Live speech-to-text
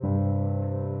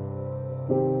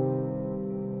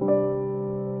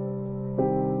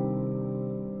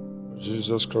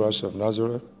Jesus Christ of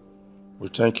Nazareth, we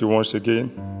thank you once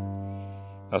again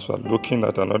as we're looking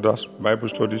at another Bible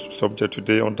study subject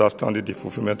today, understanding the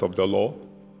fulfillment of the law.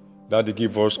 That will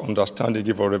give us understanding,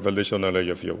 give us revelation knowledge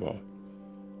of your word.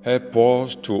 Help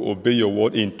us to obey your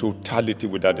word in totality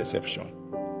without exception.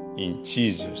 In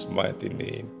Jesus' mighty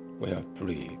name, we have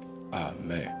prayed.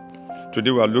 Amen.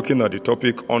 Today we are looking at the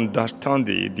topic,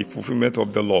 understanding the fulfillment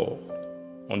of the law.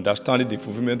 Understanding the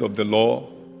fulfillment of the law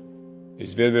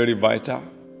is very, very vital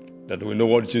that we know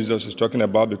what Jesus is talking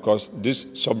about, because this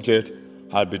subject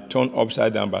has been turned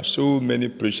upside down by so many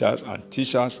preachers and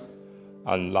teachers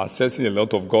and accessing a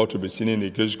lot of God to be sinning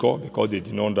against God because they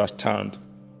did not understand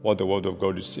what the Word of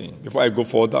God is saying. Before I go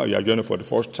further, you are joining for the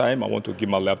first time, I want to give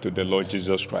my life to the Lord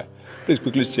Jesus Christ. Please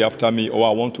quickly say after me, I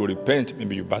want to repent.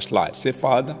 Maybe you backslide. Say,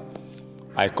 Father,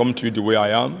 I come to you the way I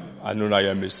am. I know I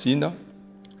am a sinner.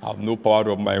 I have no power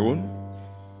of my own.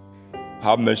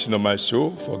 Have mercy on my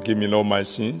soul. Forgive me all my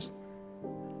sins.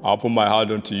 I open my heart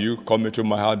unto you. Come into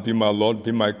my heart. Be my Lord.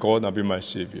 Be my God. And be my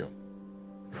Savior.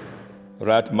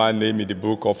 Write my name in the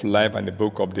book of life and the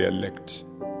book of the elect.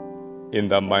 In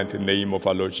the mighty name of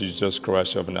our Lord Jesus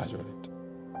Christ of Nazareth.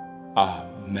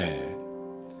 Amen.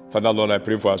 Father, Lord, I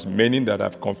pray for as many that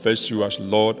have confessed you as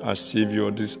Lord and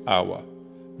Savior this hour,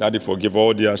 that they forgive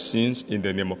all their sins in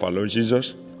the name of our Lord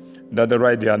Jesus, that they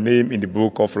write their name in the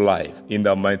book of life, in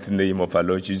the mighty name of our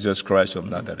Lord Jesus Christ of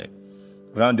Nazareth.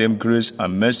 Grant them grace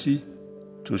and mercy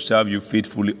to serve you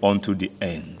faithfully unto the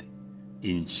end.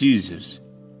 In Jesus'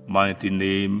 mighty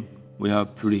name, we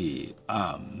have prayed.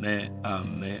 Amen,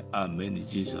 amen, amen, in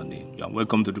Jesus' name. You are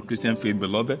welcome to the Christian faith,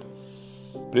 beloved.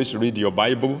 Please read your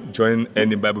Bible. Join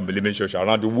any Bible-believing church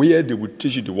around where they will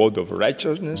teach you the word of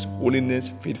righteousness,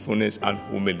 holiness, faithfulness, and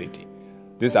humility.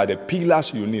 These are the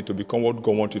pillars you need to become what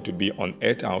God wants you to be on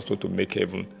earth and also to make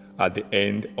heaven at the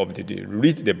end of the day.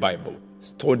 Read the Bible,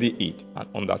 study it, and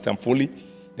understand fully.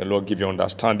 The Lord give you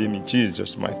understanding in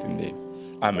Jesus' mighty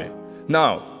name. Amen.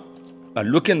 Now,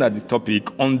 looking at the topic,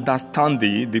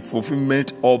 understanding the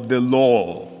fulfillment of the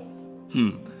law.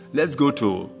 Let's go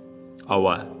to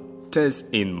our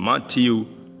text in Matthew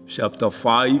chapter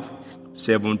 5,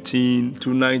 17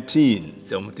 to 19.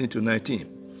 17 to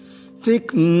 19.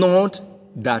 Think not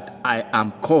that I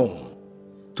am come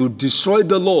to destroy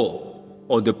the law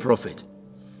or the prophet.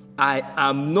 I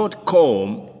am not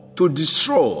come to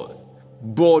destroy,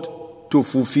 but to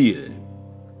fulfill.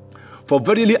 For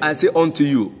verily I say unto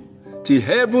you, till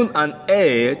heaven and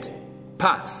earth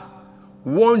pass,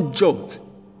 one jot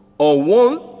or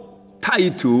one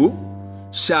tittle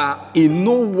shall in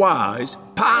no wise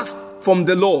pass from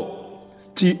the law,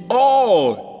 till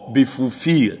all be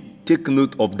fulfilled. Take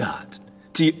note of that.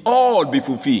 Till all be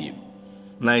fulfilled.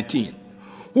 19.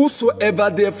 Whosoever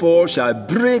therefore shall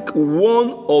break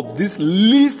one of these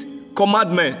least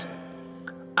commandments,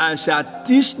 and shall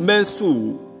teach men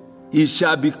so, he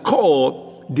shall be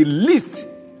called the least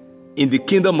in the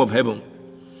kingdom of heaven.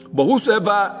 But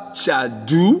whosoever shall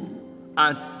do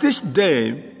and teach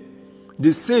them,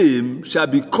 the same shall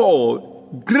be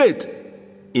called great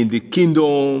in the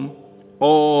kingdom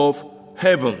of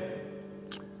heaven.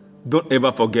 Don't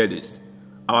ever forget this.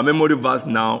 Our memory verse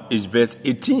now is verse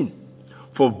 18.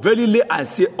 For verily I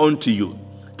say unto you,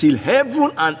 till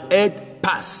heaven and earth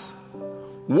pass,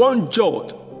 one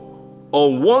jot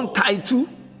or one tittle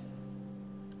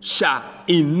shall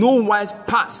in no wise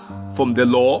pass from the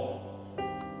law,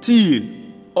 till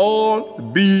all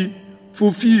be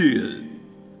fulfilled.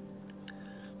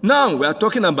 Now we are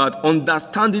talking about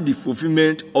understanding the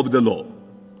fulfillment of the law.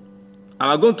 And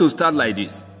we're going to start like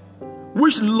this.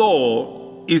 Which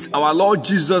law is our Lord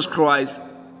Jesus Christ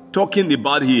talking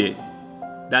about here,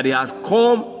 that he has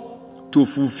come to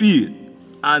fulfill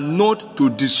and not to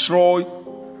destroy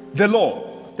the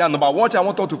law? That's number one I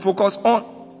want us to focus on.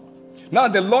 Now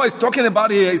the law is talking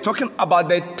about here, is talking about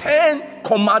the 10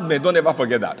 commandments. Don't ever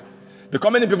forget that.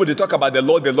 Because many people, they talk about the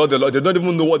law. They don't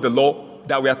even know what the law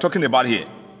that we are talking about here.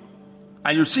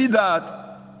 And you see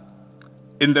that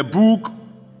in the book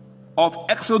of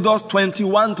Exodus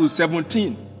 21 to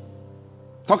 17.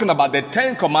 Talking about the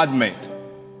 10 commandments.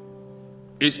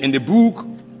 It's in the book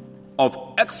of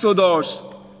Exodus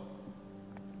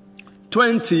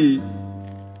 20,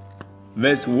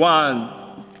 verse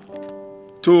 1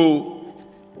 to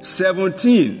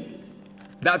 17.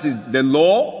 That is the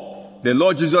law. The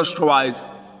Lord Jesus Christ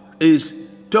is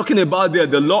talking about there,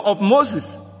 the law of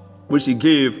Moses, which he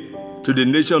gave to the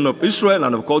nation of Israel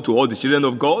and of course to all the children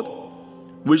of God,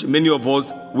 which many of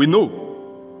us we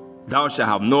know. Thou shalt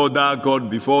have no other God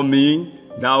before me.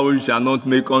 thou shalt not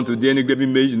make unto thee any graven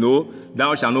image, no.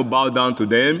 Thou shalt not bow down to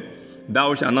them.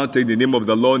 Thou shalt not take the name of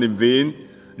the Lord in vain.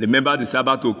 Remember the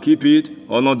Sabbath to keep it.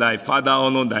 Honor thy father,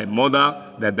 honor thy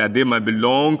mother, that thy day might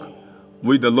belong,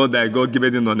 which the Lord thy God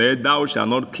giveth in on earth. Thou shalt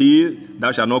not kill.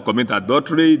 Thou shalt not commit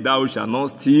adultery. Thou shalt not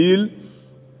steal.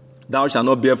 Thou shalt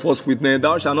not bear false witness.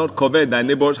 Thou shalt not covet thy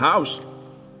neighbor's house.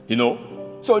 You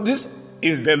know. So this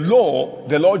is the law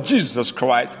the Lord Jesus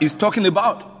Christ is talking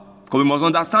about. Because we must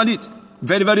understand it.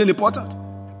 Very, very important.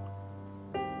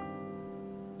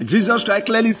 Jesus Christ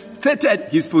clearly stated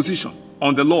his position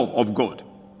on the law of God.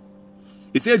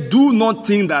 He said, do not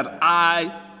think that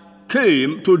I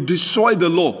came to destroy the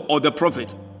law or the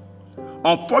prophet.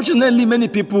 Unfortunately, many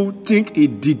people think he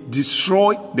did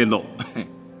destroy the law.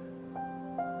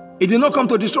 He did not come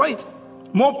to destroy it.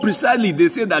 More precisely, they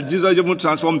say that Jesus even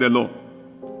transformed the law.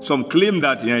 Some claim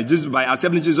that by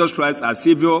accepting Jesus Christ as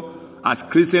Savior, as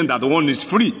Christian, that one is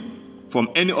free from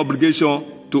any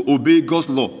obligation to obey God's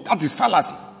law. That is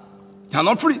fallacy. You are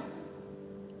not free.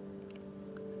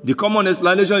 The common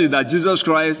explanation is that Jesus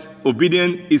Christ's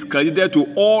obedience is credited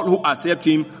to all who accept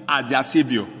him as their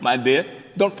Savior. My dear,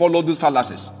 don't follow those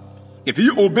fallacies. If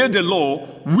you obey the law,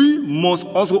 we must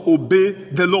also obey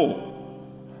the law.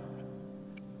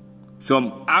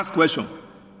 Some ask question,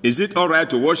 is it all right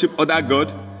to worship other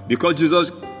God because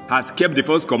Jesus has kept the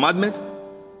first commandment?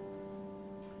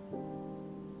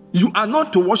 You are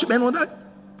not to worship any other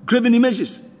graven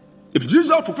images. If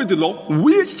Jesus fulfilled the law,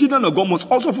 we children of God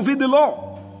must also fulfill the law.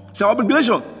 It's our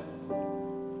obligation.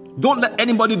 Don't let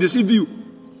anybody deceive you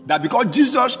that because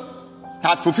Jesus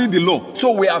has fulfilled the law,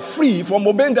 so we are free from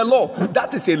obeying the law.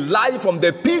 That is a lie from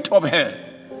the pit of hell.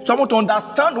 So I want to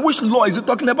understand which law is he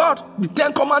talking about? The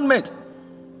 10 Commandments.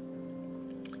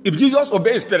 If Jesus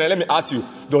obeys his parents, let me ask you,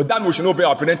 does that mean we should not obey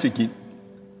our parents again?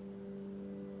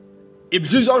 If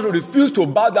Jesus refused to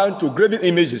bow down to graven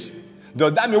images,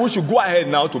 does that mean we should go ahead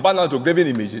now to bow down to graven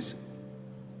images?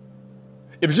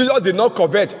 If Jesus did not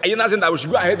covet, are you not saying that we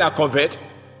should go ahead and covet?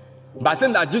 By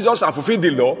saying that Jesus has fulfilled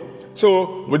the law,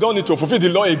 so we don't need to fulfill the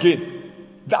law again.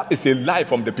 That is a lie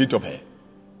from the pit of hell.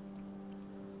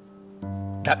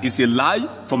 That is a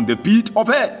lie from the pit of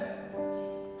hell.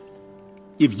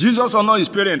 If Jesus honored his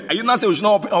parents, are you not saying we should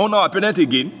not honor our parents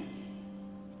again?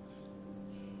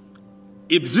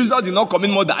 If Jesus did not commit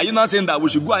murder, are you not saying that we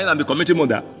should go ahead and be committing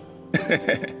murder?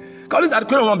 Because this is the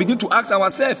question we begin to ask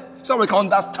ourselves so we can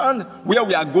understand where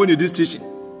we are going in this teaching.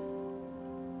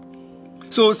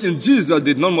 So since Jesus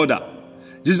did not murder,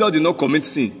 Jesus did not commit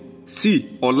sin, steal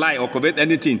or lie or covet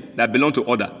anything that belongs to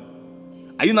other.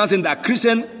 Are you not saying that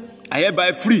Christians are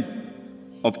hereby free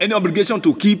of any obligation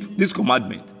to keep this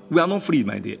commandment? We are not free,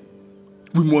 my dear.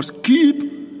 We must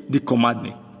keep the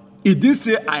commandment. He didn't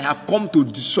say, I have come to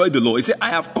destroy the law. He said, I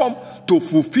have come to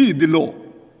fulfill the law.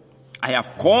 I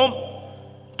have come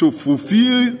to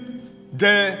fulfill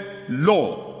the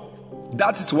law.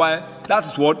 That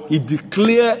is what he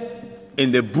declared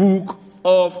in the book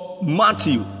of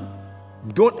Matthew.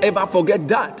 Don't ever forget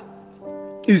that.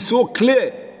 It's so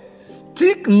clear.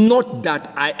 Think not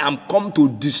that I am come to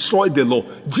destroy the law.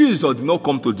 Jesus did not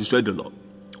come to destroy the law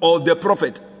or the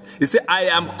prophet. He said, I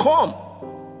am come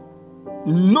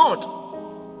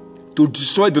not to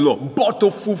destroy the law, but to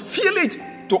fulfill it,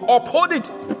 to uphold it.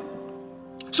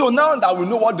 So now that we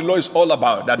know what the law is all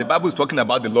about, that the Bible is talking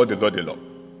about the law, the law, the law.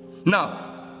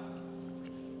 Now,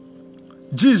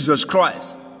 Jesus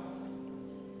Christ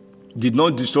did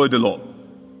not destroy the law.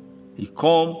 He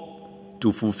came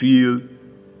to fulfill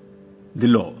the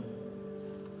law.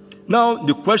 Now,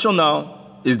 the question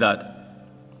now is that,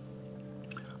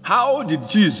 how did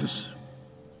Jesus,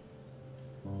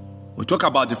 we talk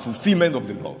about the fulfillment of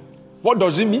the law. What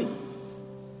does it mean?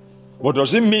 What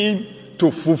does it mean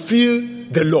to fulfill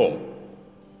the law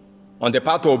on the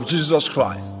part of Jesus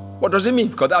Christ? What does it mean?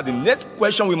 Because that's the next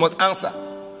question we must answer.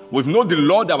 We know the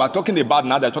law that we're talking about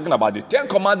now. They're talking about the 10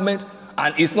 Commandments,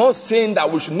 and it's not saying that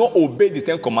we should not obey the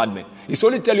 10 Commandments. It's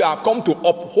only telling you, I've come to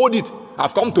uphold it.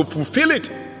 I've come to fulfill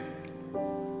it.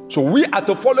 So we are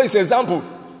to follow his example,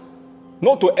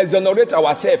 not to exonerate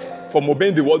ourselves from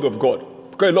obeying the word of God.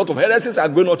 Because a lot of heresies are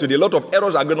going on today. A lot of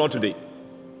errors are going on today.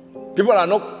 People are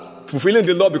not fulfilling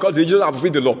the law because they just have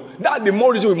fulfilled the law. That's the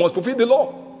more reason we must fulfill the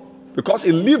law. Because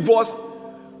he leaves us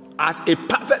as a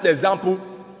perfect example.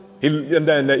 He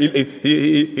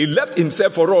left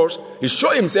himself for us. He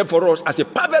showed himself for us as a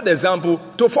perfect example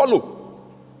to follow.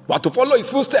 But to follow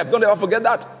his footsteps, don't ever forget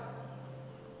that.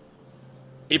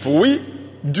 If we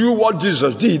do what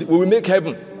Jesus did, we will make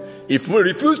heaven. If we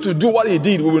refuse to do what he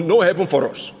did, we will know heaven for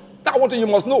us. That's one thing you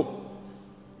must know.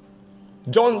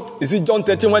 John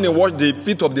 13 when he washed the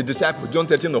feet of the disciples? John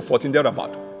 13 or 14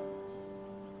 thereabout.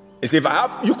 He said,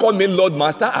 if you call me Lord,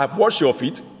 Master, I have washed your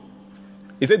feet.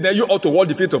 He said, then you ought to wash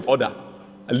the feet of others,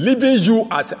 leaving you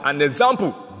as an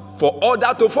example for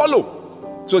others to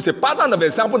follow. So it's a pattern of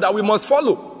example that we must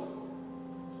follow.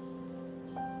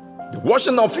 The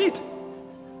washing of feet.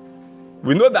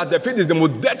 We know that the feet is the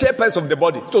most dirty part of the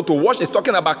body. So to wash is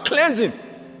talking about cleansing.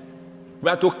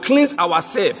 We are to cleanse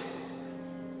ourselves.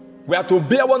 We are to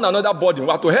bear one another burden.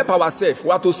 We are to help ourselves. We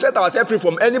are to set ourselves free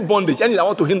from any bondage, any that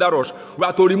want to hinder us. We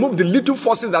are to remove the little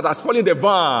forces that are spoiling the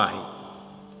vine.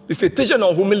 It's a teaching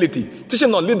on humility,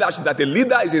 teaching on leadership, that a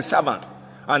leader is a servant.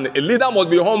 And a leader must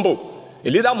be humble. A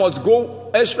leader must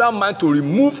go extra mile to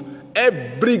remove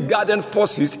every garden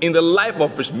forces in the life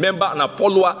of his member and a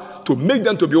follower to make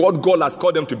them to be what God has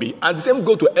called them to be. And the same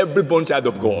go to every born child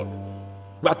of God.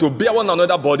 We have to bear one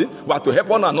another burden. We have to help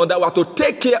one another. We have to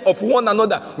take care of one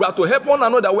another. We have to help one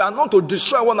another. We are not to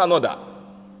destroy one another.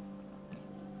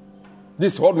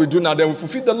 This is what we do now. Then we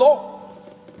fulfill the law.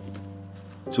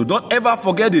 So don't ever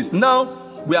forget this.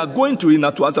 Now, we are going to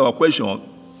answer our question.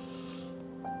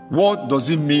 What does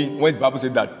it mean when the Bible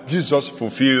says that Jesus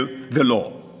fulfilled the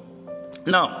law?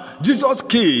 Now, Jesus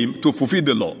came to fulfill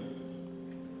the law.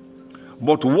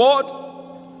 But what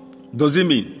does it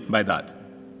mean by that?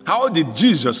 How did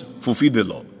Jesus fulfill the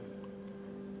law?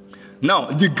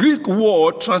 Now, the Greek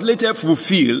word translated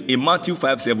fulfill in Matthew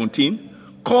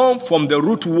 5:17 comes from the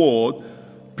root word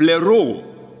plero,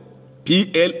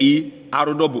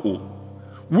 P-L-E-R-O-O,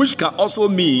 which can also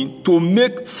mean to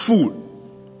make full,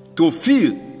 to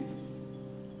fill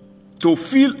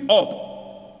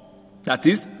up. That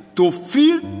is, to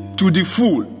fill to the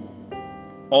full,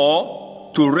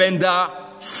 or to render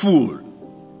full.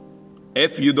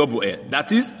 F-U-L-L.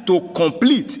 That is, to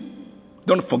complete.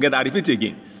 Don't forget, I repeat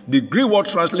again. The Greek word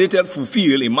translated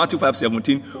fulfill in Matthew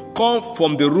 5:17 comes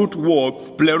from the root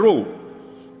word plero,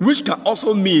 which can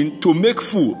also mean to make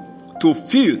full, to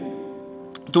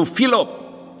fill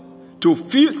up, to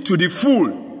fill to the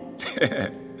full,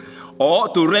 or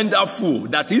to render full.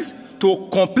 That is, to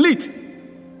complete.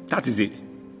 That is it.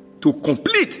 To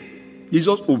complete.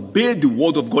 Jesus obeyed the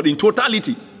word of God in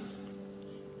totality.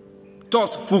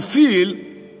 Thus, fulfill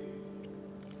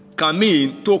can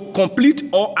mean to complete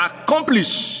or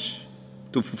accomplish.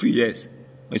 To fulfill, yes.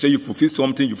 When you say you fulfill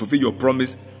something, you fulfill your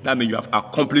promise, that means you have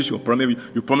accomplished your promise.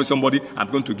 You promise somebody, I'm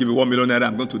going to give you 1 million naira,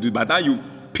 I'm going to do it. But now you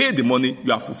pay the money,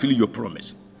 you are fulfilling your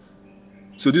promise.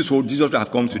 So this is what Jesus has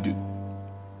come to do.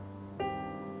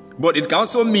 But it can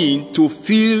also mean to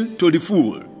fill to the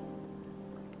full.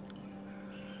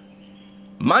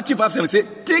 Matthew 5:7 says,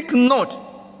 take note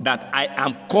that I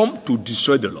am come to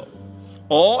destroy the law,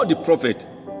 or the prophet.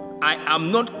 I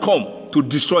am not come to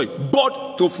destroy,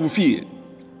 but to fulfill.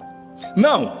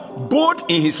 Now, both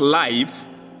in his life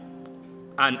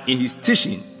and in his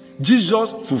teaching,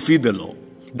 Jesus fulfilled the law.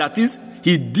 That is,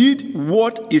 he did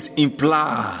what is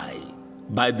implied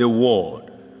by the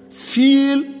word,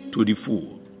 fill to the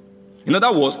full. In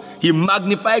other words, he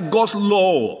magnified God's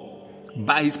law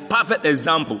by his perfect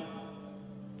example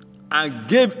and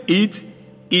gave it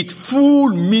its full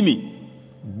meaning,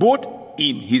 both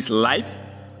in his life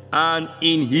and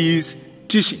in his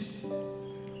teaching.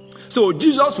 So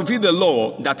Jesus fulfilled the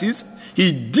law, that is,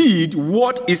 he did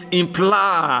what is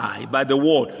implied by the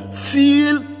word,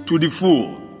 fill to the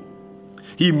full.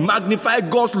 He magnified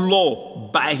God's law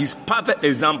by his perfect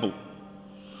example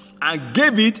and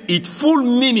gave it its full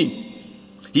meaning.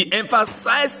 He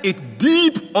emphasized its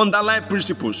deep underlying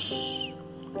principles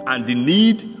and the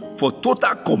need for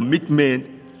total commitment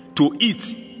to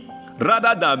it,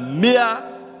 rather than mere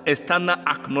external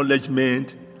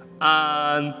acknowledgement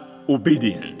and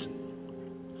obedience.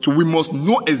 So we must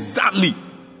know exactly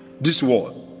this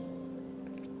word.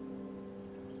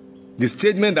 The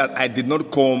statement that I did not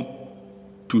come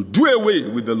to do away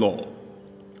with the law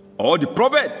or the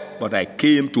prophet, but I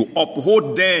came to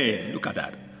uphold them. Look at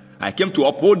that. I came to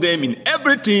uphold them in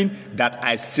everything that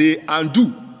I say and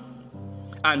do.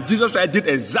 And Jesus Christ did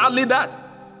exactly that,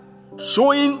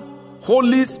 showing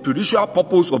holy spiritual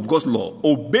purpose of God's law,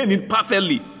 obeying it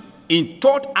perfectly in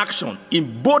thought, action,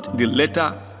 in both the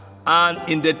letter and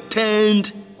in the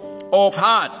intent of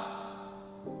heart.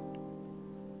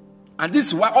 And this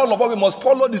is why all of us, we must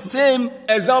follow the same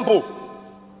example.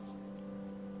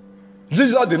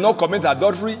 Jesus did not commit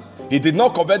adultery. He did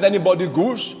not covet anybody's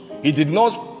goods. He did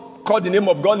not call the name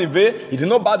of God in vain. He did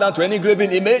not bow down to any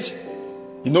graven image.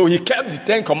 You know, he kept the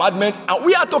 10 commandments, and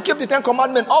we are to keep the 10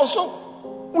 commandments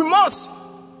also. We must.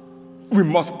 We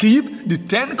must keep the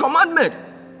 10 commandments.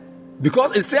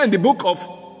 Because it says in the book of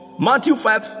Matthew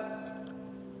 5,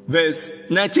 verse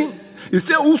 19, it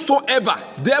says, whosoever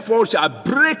therefore shall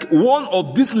break one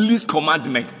of these least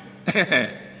commandments,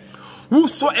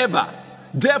 Whosoever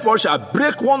therefore shall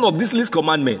break one of these least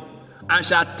commandments and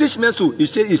shall teach men so, he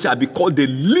shall be called the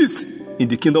least in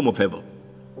the kingdom of heaven.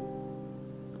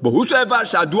 But whosoever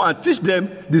shall do and teach them,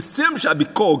 the same shall be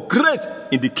called great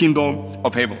in the kingdom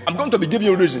of heaven. I'm going to be giving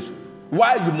you reasons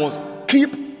why you must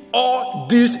keep all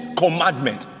these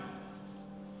commandments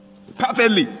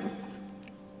perfectly.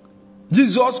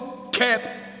 Jesus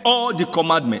kept all the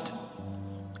commandments.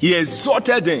 He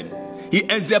exalted them. He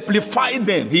exemplified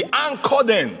them. He anchored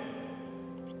them.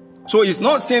 So it's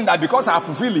not saying that because I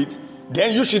fulfill it,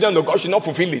 then you children of God should not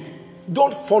fulfill it.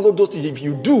 Don't follow those things. If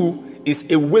you do, it's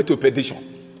a way to perdition.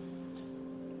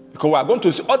 Because we are going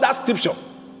to see other scripture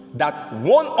that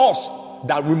warn us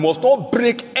that we must not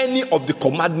break any of the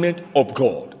commandments of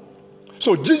God.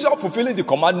 So Jesus fulfilling the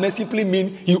commandment simply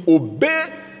means he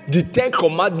obeyed the 10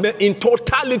 commandments in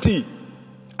totality.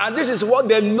 And this is what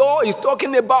the law is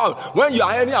talking about. When you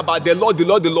are hearing about the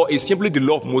law is simply the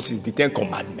law of Moses, the 10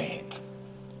 commandments.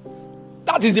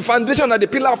 That is the foundation and the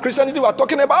pillar of Christianity we are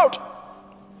talking about.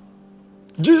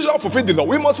 Jesus fulfilled the law.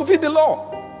 We must fulfill the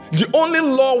law. The only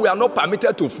law we are not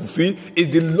permitted to fulfill is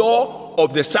the law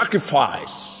of the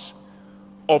sacrifice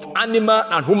of animal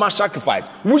and human sacrifice,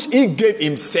 which he gave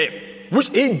himself, which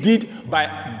he did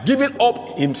by giving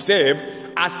up himself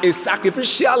as a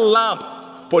sacrificial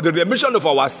lamb for the remission of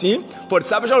our sin, for the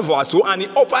salvation of our soul, and he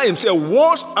offered himself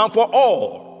once and for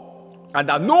all. And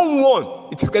that no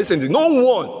one, it is clearly saying, no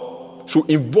one should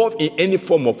involve in any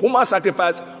form of human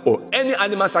sacrifice or any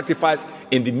animal sacrifice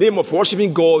in the name of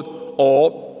worshiping God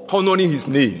or honoring his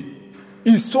name.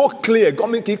 It's so clear. God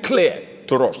make it clear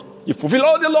to us. You fulfill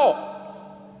all the law.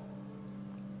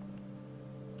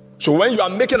 So when you are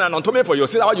making an atonement for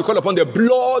yourself, how you call upon the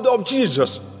blood of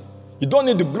Jesus. You don't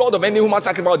need the blood of any human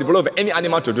sacrifice or the blood of any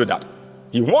animal to do that.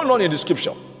 He warned on in the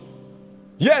scripture.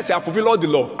 Yes, he has fulfilled all the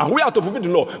law, and we have to fulfill the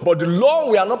law. But the law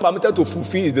we are not permitted to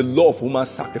fulfill is the law of human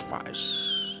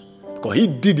sacrifice. Because he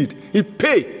did it. He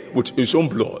paid with his own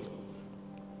blood.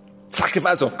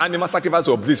 Sacrifice of animal, sacrifice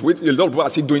of this, which a lot of people are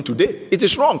still doing today. It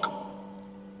is wrong.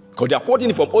 Because they are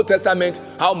quoting from Old Testament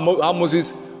how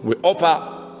Moses will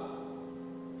offer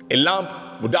a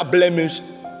lamb without blemish.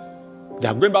 They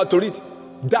are going back to it.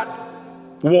 That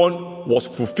one was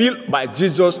fulfilled by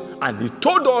Jesus, and he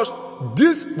told us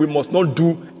this we must not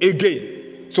do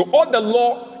again. So all the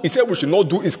law he said we should not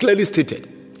do is clearly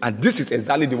stated, and this is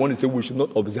exactly the one he said we should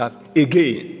not observe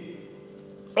again.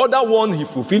 Other one he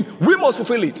fulfilled, we must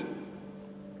fulfill it.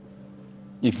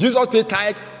 If Jesus paid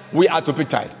tithe, we are to pay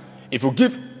tithe. If we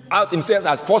give out himself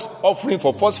as first offering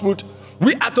for first fruit,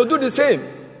 we are to do the same.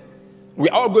 We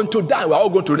are all going to die. We are all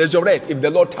going to resurrect if the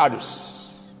Lord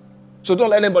tarries. So don't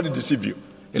let anybody deceive you.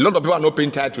 A lot of people are not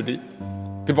paying tithe today.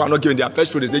 People are not giving their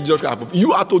first fruit. They say Jesus Christ.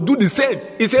 You are to do the same.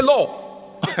 It's a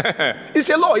law. It's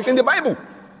a law. It's in the Bible.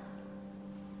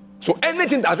 So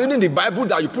anything that's written in the Bible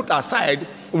that you put aside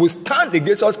will stand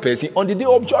against us person on the day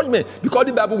of judgment, because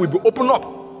the Bible will be opened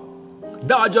up.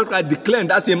 Thou just like declared,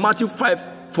 that's in Matthew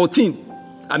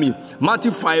 5:14.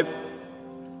 Matthew 5,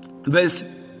 verse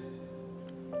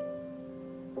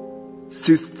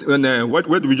 6.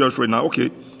 Where do we just read now?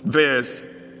 Okay,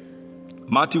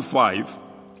 Matthew 5,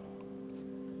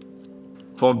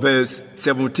 from verse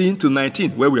 17 to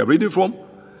 19, where we are reading from.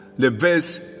 The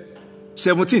verse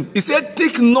 17. He said,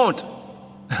 take note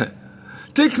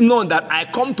that I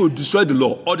come to destroy the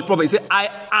law or the prophet. He said,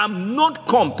 I am not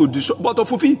come to destroy, but to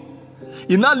fulfill.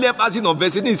 He now left us in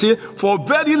verse 18. He said, for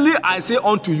verily I say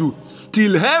unto you,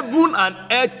 till heaven and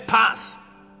earth pass,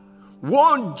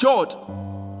 one jot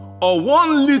or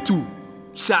one little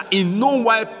shall in no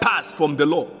wise pass from the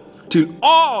law, till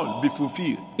all be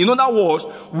fulfilled. In other words,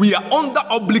 we are under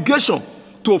obligation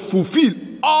to fulfill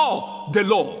all the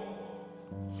law.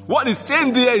 What he's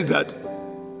saying there is that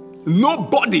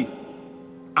nobody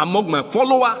among my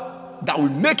follower that will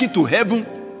make it to heaven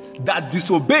that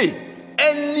disobey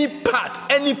any part,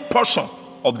 any portion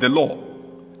of the law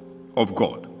of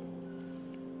God.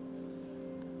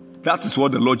 That is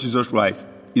what the Lord Jesus Christ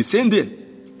is saying there.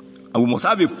 And we must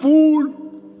have a full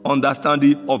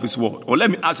understanding of his word. Or let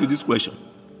me ask you this question.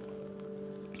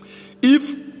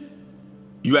 If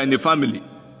you are in a family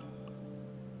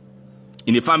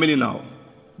now,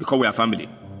 because we are family,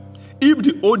 if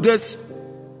the oldest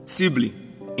sibling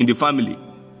in the family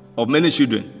of many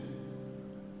children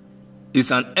is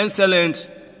an excellent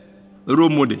role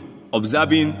model,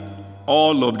 observing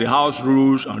all of the house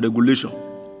rules and regulations,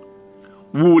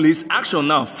 will his action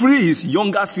now free his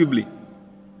younger sibling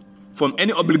from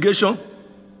any obligation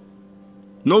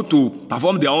not to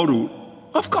perform their own role?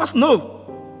 Of course, no.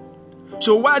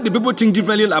 So why do people think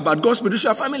differently about God's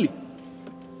spiritual family?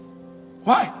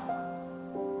 Why?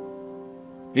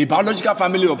 A biological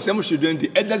family of 7 children,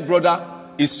 the eldest brother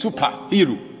is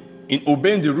superhero in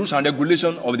obeying the rules and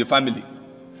regulations of the family.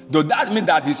 Does that mean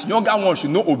that his younger one should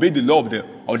not obey the law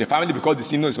of the family because the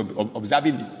senior is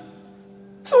observing it?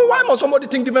 So why must somebody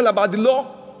think different about the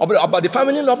law, about the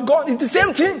family law of God? It's the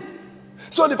same thing.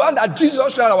 So the fact that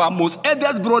Jesus Christ, our most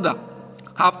eldest brother,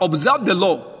 have observed the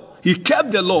law, he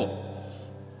kept the law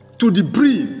to the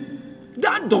brim.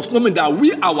 That does not mean that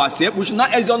we ourselves, we should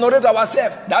not exonerate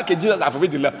ourselves. That okay, Jesus has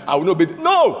fulfilled the law, I will not obey.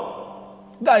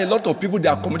 No! There are a lot of people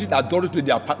that are committing adultery,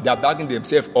 they are backing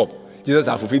themselves up. Jesus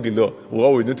has fulfilled the law.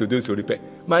 What we need to do is to repent.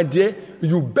 My dear,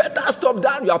 you better stop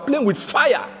that. You are playing with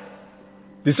fire.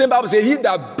 The same Bible says, he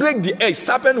that break the egg,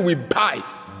 serpent will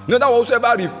bite. In other words,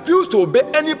 whosoever refuse to obey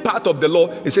any part of the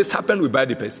law, it says serpent will bite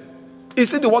the person.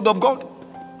 Is it the word of God?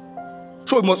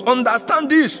 So we must understand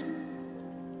this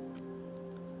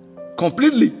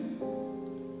completely.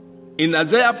 In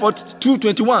Isaiah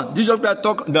 42:21, Jesus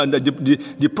talk,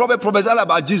 the prophet prophesied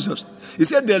about Jesus. He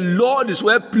said, the Lord is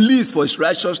well pleased for his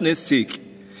righteousness' sake.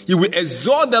 He will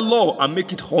exalt the law and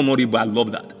make it honorable. I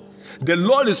love that. The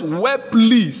Lord is well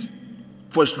pleased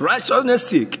for his righteousness'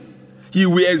 sake. He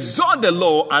will exalt the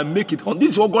law and make it honorable.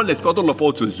 This is what God expects all of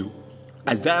us to do.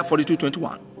 Isaiah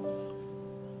 42:21.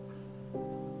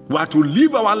 We are to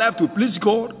live our life to please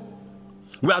God.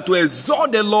 We are to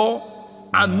exalt the law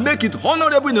and make it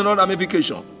honorable in another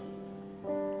ramification.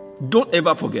 Don't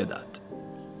ever forget that.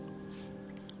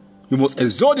 You must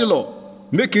exalt the law,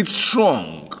 make it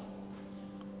strong,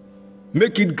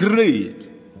 make it great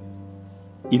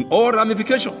in all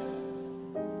ramifications.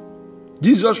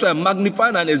 Jesus Christ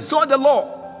magnified and exalt the law.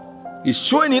 He's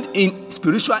showing it in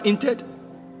spiritual intent,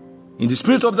 in the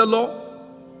spirit of the law,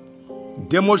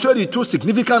 demonstrate its true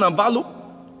significance and value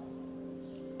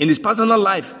in his personal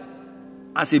life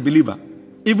as a believer,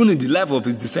 even in the life of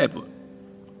his disciple.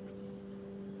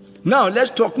 Now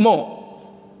let's talk more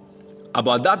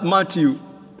about that Matthew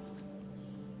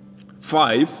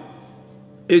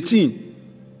 5:18.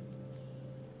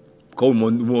 Because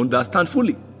we understand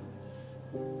fully.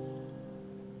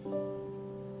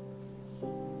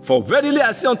 For verily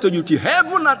I say unto you, till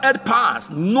heaven and earth pass,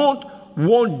 not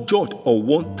one jot or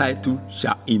one title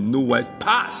shall in no wise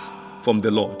pass from the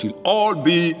law till all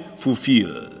be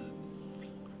fulfilled.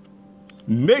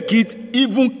 Make it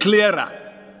even clearer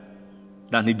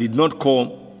that he did not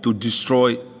come to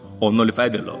destroy or nullify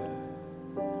the law.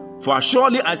 For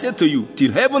surely I say to you,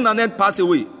 till heaven and earth pass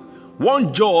away,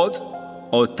 one jot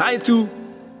or title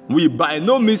will by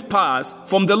no means pass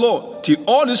from the law till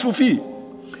all is fulfilled.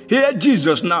 Here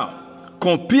Jesus now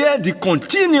compare the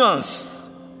continuance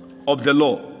of the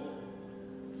law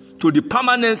to the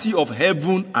permanency of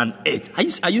heaven and earth.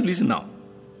 Are you listening now?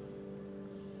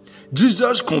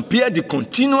 Jesus compared the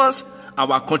continuance,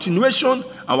 our continuation,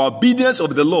 our obedience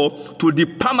of the law to the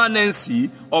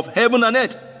permanency of heaven and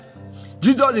earth.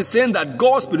 Jesus is saying that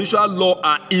God's spiritual law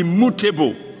are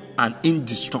immutable and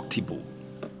indestructible.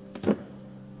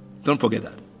 Don't forget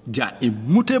that. They are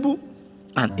immutable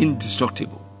and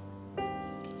indestructible.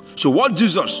 So what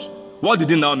did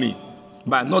he now mean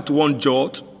by not one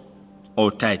jot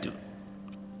or title?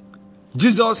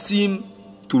 Jesus seemed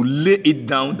to lay it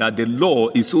down that the law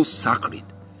is so sacred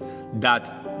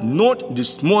that not the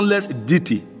smallest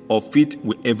detail of it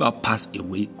will ever pass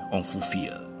away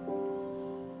unfulfilled.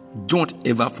 Don't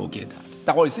ever forget that.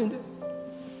 That's what he's saying there.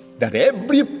 That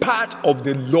every part of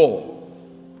the law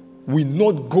will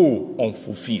not go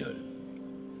unfulfilled.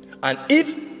 And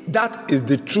if that is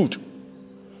the truth,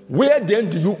 where then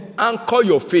do you anchor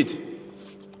your faith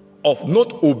of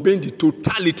not obeying the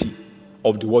totality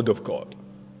of the word of God?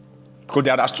 Because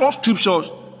there are strong scriptures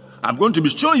I'm going to be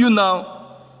showing you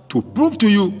now to prove to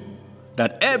you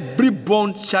that every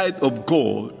born child of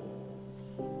God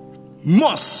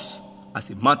must, as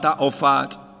a matter of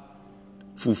fact,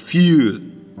 fulfill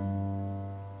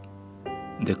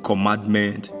the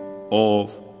commandment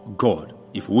of God.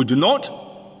 If we do not,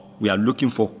 we are looking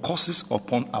for curses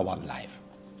upon our life.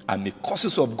 And the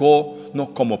curses of God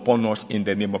not come upon us in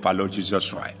the name of our Lord Jesus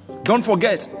Christ. Don't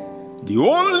forget, the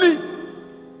only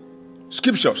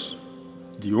scriptures,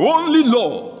 the only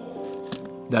law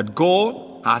that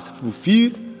God has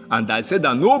fulfilled and that said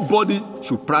that nobody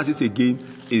should practice again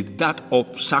is that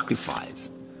of sacrifice.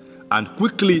 And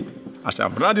quickly, as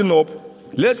I'm rounding up,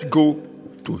 let's go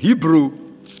to Hebrews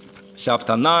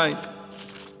chapter 9.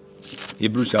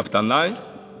 Hebrews chapter 9.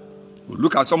 We'll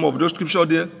look at some of those scriptures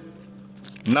there.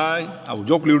 9, I will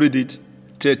just read it,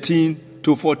 13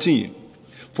 to 14.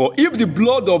 For if the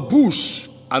blood of bulls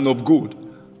and of goat,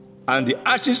 and the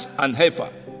ashes and heifer,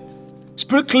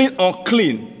 sprinkling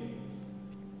unclean,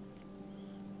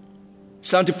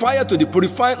 sanctifier to the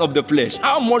purifying of the flesh,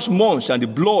 how much more shall the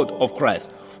blood of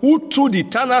Christ, who through the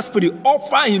eternal Spirit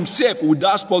offer himself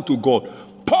without spot to God,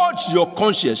 purge your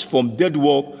conscience from dead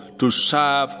work to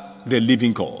serve the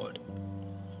living God.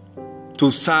 To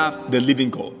serve the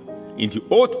living God. In the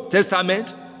Old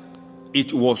Testament,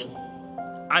 it was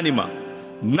animal.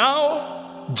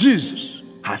 Now, Jesus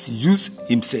has used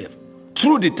himself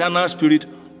through the eternal Spirit,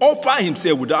 offer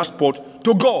himself without spot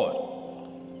to God.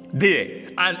 There.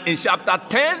 And in chapter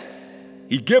 10,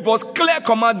 he gave us clear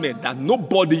commandment that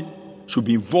nobody should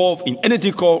be involved in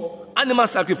anything called animal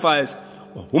sacrifice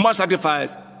or human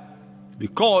sacrifice,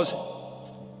 because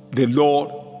the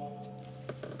Lord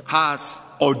has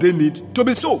ordained it to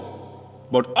be so.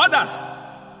 But others,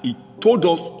 he told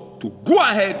us to go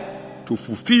ahead to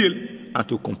fulfill and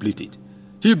to complete it.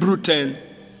 Hebrew 10,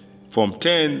 from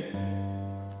 10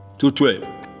 to 12.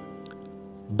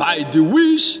 By the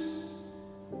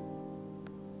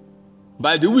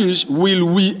which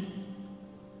will we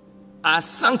are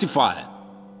sanctified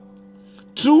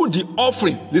through the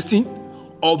offering, listen,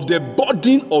 of the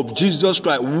body of Jesus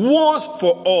Christ once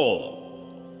for all.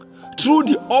 Through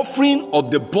the offering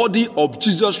of the body of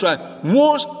Jesus Christ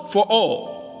once for all.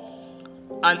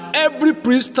 And every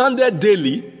priest standeth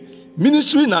daily,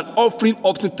 ministering and offering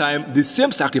oftentimes the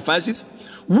same sacrifices,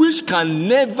 which can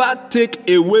never take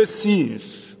away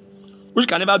sins. Which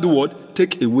can never do what?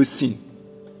 Take away sin.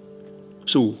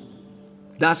 So,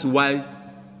 that's why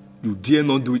you dare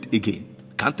not do it again.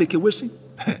 Can't take away sin.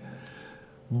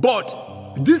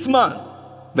 But this man,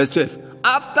 verse 12,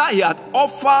 after he had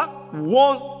offered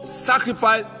one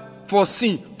sacrifice for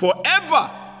sin forever,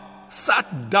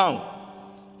 sat down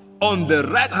on the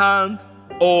right hand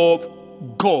of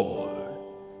God.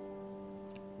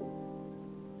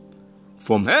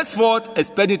 From henceforth,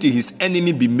 expecting his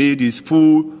enemy be made his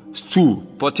footstool.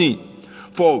 14.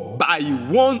 For by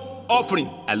one offering,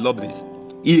 I love this,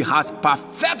 he has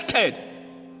perfected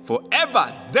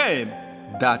forever them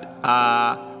that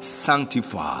are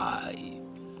sanctified.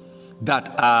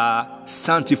 That are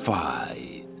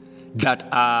sanctified. That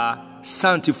are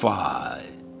sanctified.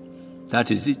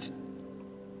 That is it.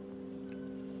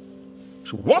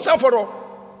 So once and for all,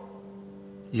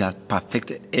 he has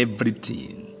perfected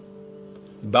everything.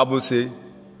 The Bible says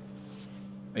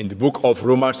in the book of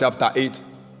Romans chapter 8,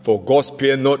 for God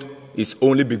spared not his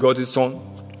only begotten Son.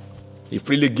 He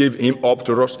freely gave him up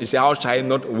to us. He said, how shall I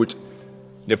not with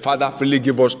the Father freely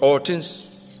give us all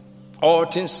things? All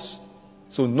things.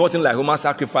 So nothing like human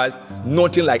sacrifice,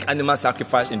 nothing like animal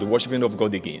sacrifice in the worshiping of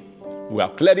God again. We are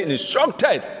clearly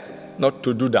instructed not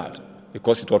to do that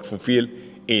because it was fulfilled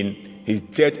in his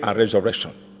death and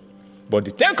resurrection. But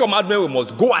the 10 commandments, we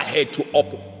must go ahead to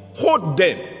uphold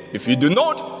them. If you do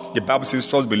not, the Bible says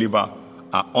such believers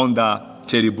are under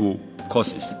terrible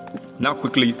curses. Now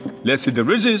quickly, let's see the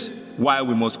reasons why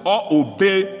we must all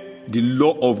obey the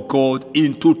law of God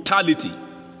in totality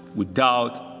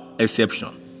without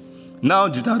exception. Now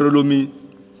Deuteronomy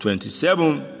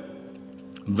 27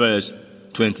 verse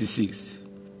 26.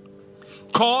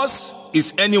 Cursed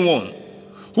is anyone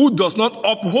who does not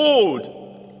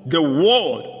uphold the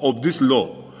word of this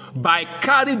law by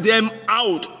carrying them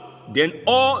out, then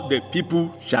all the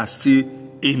people shall say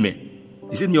amen.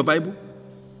 Is it in your Bible?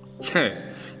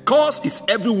 Cursed is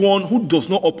everyone who does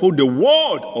not uphold the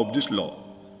word of this law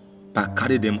but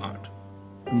carry them out.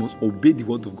 You must obey the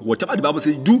word of God. Whatever the Bible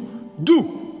says,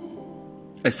 do.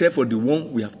 Except for the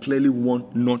one we have clearly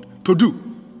warned not to do.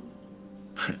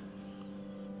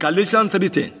 Galatians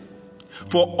 3:10.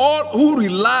 For all who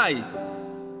rely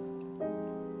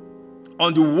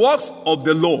on the works of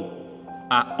the law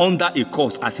are under a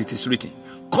curse, as it is written.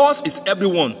 Curse is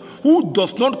everyone who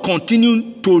does not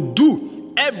continue to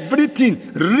do everything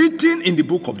written in the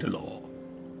book of the law.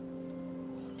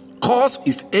 Curse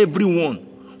is everyone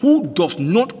who does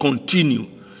not continue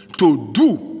to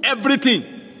do everything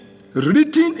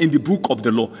written in the book of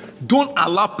the law. Don't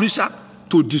allow preacher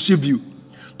to deceive you.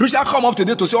 Preacher come up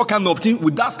today to say all kind of things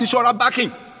without scriptural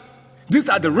backing. These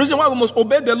are the reasons why we must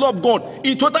obey the law of God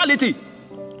in totality.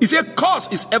 He said, curse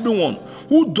is everyone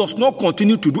who does not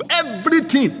continue to do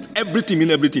everything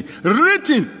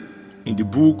written in the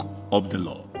book of the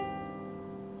law.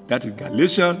 That is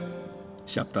Galatians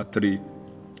chapter 3,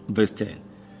 verse 10.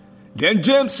 Then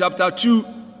James chapter 2,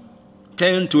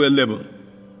 10 to 11.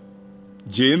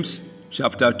 James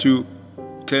chapter 2,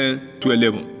 10 to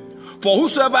 11. For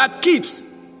whosoever keeps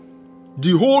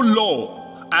the whole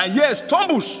law and yet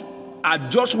stumbles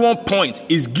at just one point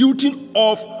is guilty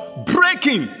of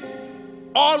breaking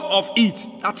all of it.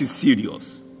 That is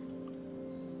serious.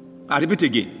 I repeat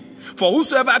again. For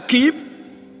whosoever keep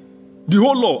the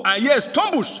whole law and yet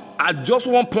stumbles at just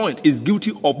one point is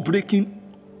guilty of breaking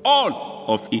all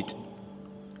of it.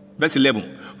 Verse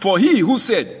 11. For he who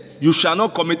said, you shall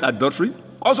not commit adultery,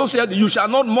 also said, you shall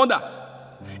not murder.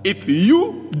 If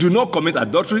you do not commit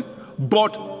adultery,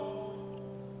 but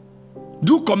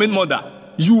do commit murder,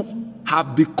 you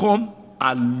have become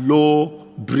a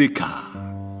lawbreaker.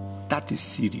 That is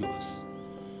serious.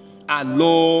 A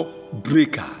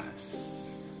lawbreakers.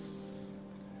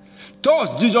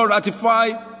 Thus, Jesus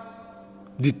ratified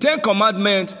the 10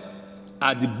 Commandments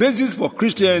as the basis for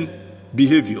Christian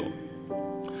behavior.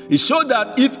 It showed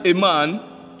that if a man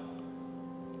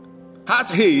has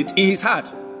hate in his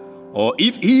heart, or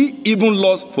if he even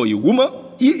lusts for a woman,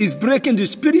 he is breaking the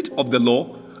spirit of the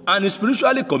law and is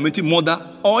spiritually committing murder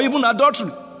or even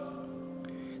adultery.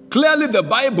 Clearly, the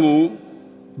Bible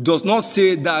does not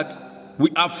say that we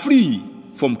are free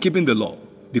from keeping the law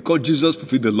because Jesus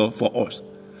fulfilled the law for us.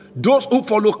 Those who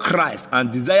follow Christ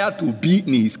and desire to be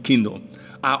in his kingdom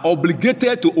are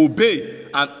obligated to obey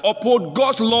and uphold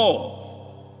God's law.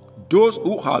 Those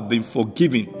who have been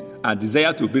forgiven and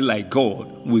desire to be like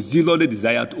God will zealously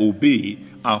desire to obey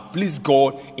and please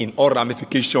God in all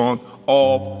ramifications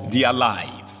of their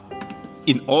life.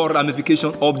 In all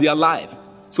ramifications of their life.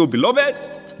 So,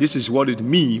 beloved, this is what it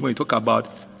means when you talk about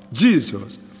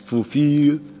Jesus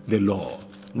fulfill the law.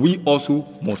 We also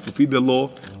must fulfill the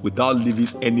law without leaving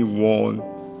anyone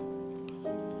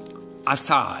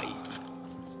aside.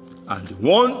 And the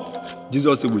one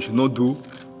Jesus said we should not do,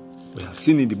 we have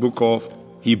seen in the book of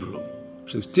Hebrews.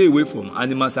 So stay away from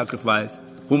animal sacrifice,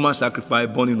 human sacrifice,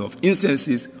 burning of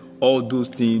incenses, all those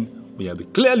things. We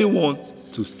have clearly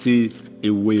want to stay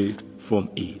away from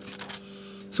it.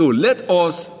 So let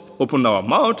us open our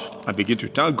mouth and begin to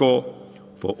thank God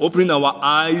for opening our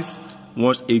eyes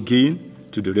once again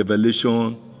to the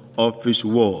revelation of his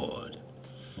word.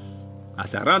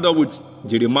 As I round up with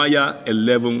Jeremiah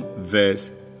 11 verse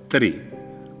 3,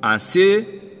 and say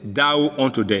thou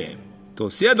unto them, to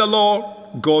say the Lord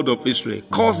God of Israel,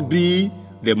 cursed be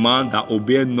the man that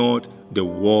obey not the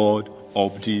word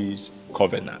of this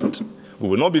covenant. We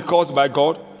will not be cursed by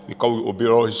God because we obey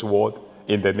all his word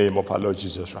in the name of our Lord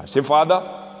Jesus Christ. Say, Father,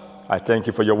 I thank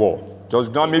you for your word.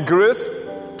 Just grant me grace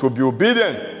to be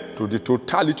obedient to the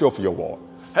totality of your word.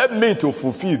 Help me to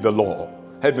fulfill the law.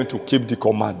 Help me to keep the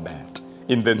commandment.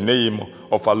 In the name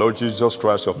of our Lord Jesus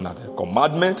Christ of Nazareth.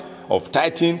 Commandment of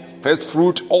tithing, first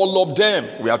fruit, all of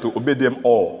them. We have to obey them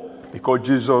all. Because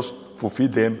Jesus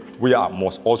fulfilled them, we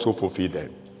must also fulfill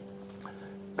them.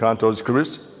 Grant us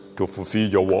grace to fulfill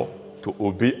your word, to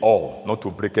obey all, not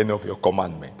to break any of your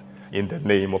commandment. In the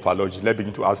name of our Lord Jesus, let's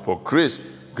begin to ask for grace.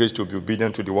 Grace to be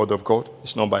obedient to the word of God.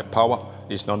 It's not by power,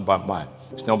 it's not by might.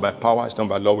 It's not by power, it's not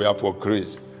by law. We have for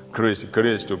grace. Grace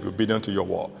to be obedient to your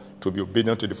word, to be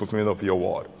obedient to the fulfillment of your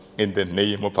word. In the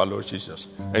name of our Lord Jesus.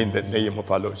 In the name of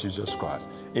our Lord Jesus Christ.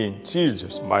 In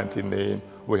Jesus' mighty name,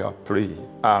 we have prayed.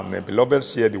 Amen. Beloved,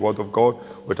 share the word of God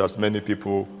with as many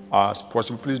people as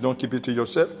possible. Please don't keep it to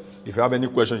yourself. If you have any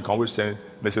question, you can always send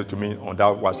message to me on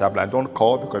that WhatsApp line. Don't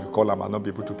call, because if you call, I might not be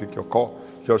able to pick your call.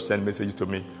 Just send messages to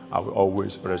me. I will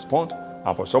always respond.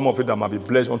 And for some of you that might be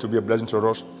blessed, want to be a blessing to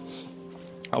us,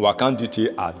 our account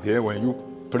details are there. When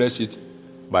you press it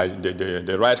by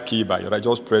the right key, by your right,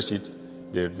 just press it,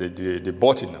 the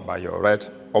button by your right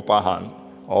upper hand,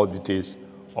 all details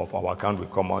of our account will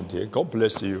come out there. God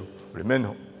bless you.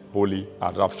 Remain holy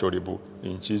and rapturable.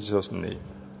 In Jesus' name.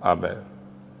 Amen.